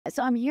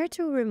So I'm here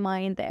to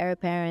remind the Arab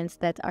parents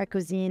that our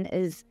cuisine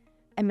is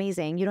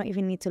amazing. You don't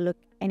even need to look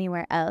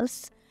anywhere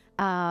else.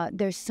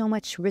 There's so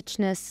much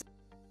richness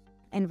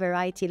and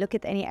variety. Look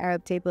at any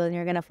Arab table and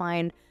you're going to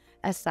find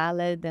a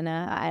salad and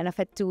a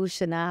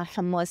fattoush and a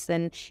hummus,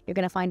 and you're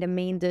going to find a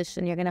main dish,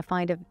 and you're going to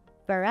find a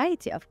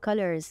variety of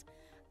colors.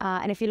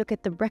 And if you look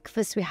at the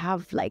breakfast, we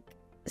have like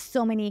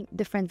so many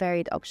different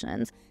varied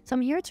options. So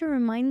I'm here to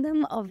remind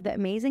them of the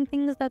amazing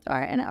things that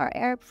are in our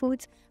Arab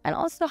foods, and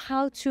also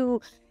how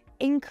to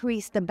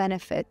increase the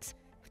benefit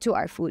to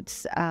our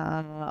foods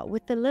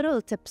with the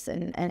little tips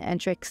and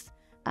tricks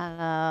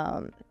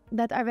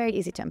that are very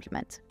easy to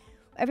implement.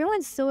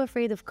 Everyone's so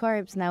afraid of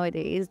carbs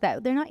nowadays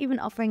that they're not even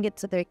offering it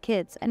to their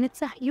kids. And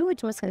it's a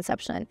huge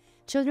misconception.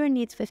 Children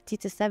need 50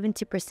 to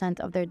 70%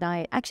 of their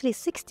diet, actually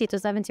 60 to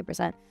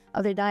 70%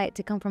 of their diet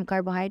to come from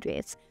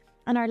carbohydrates.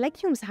 And our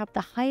legumes have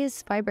the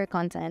highest fiber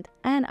content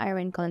and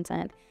iron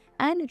content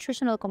and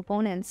nutritional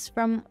components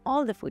from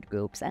all the food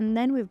groups. And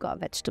then we've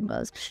got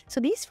vegetables. So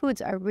these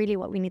foods are really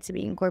what we need to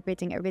be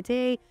incorporating every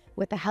day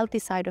with a healthy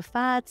side of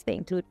fats. They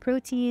include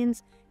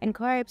proteins and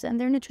carbs, and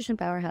they're nutrition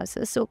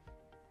powerhouses. So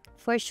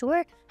for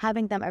sure,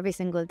 having them every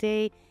single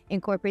day,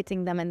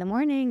 incorporating them in the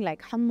morning,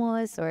 like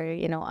hummus or,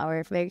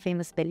 our very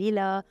famous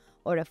belila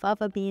or a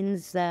fava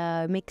beans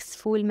mix,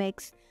 full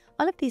mix.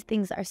 All of these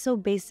things are so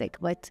basic,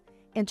 but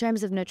in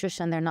terms of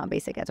nutrition, they're not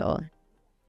basic at all.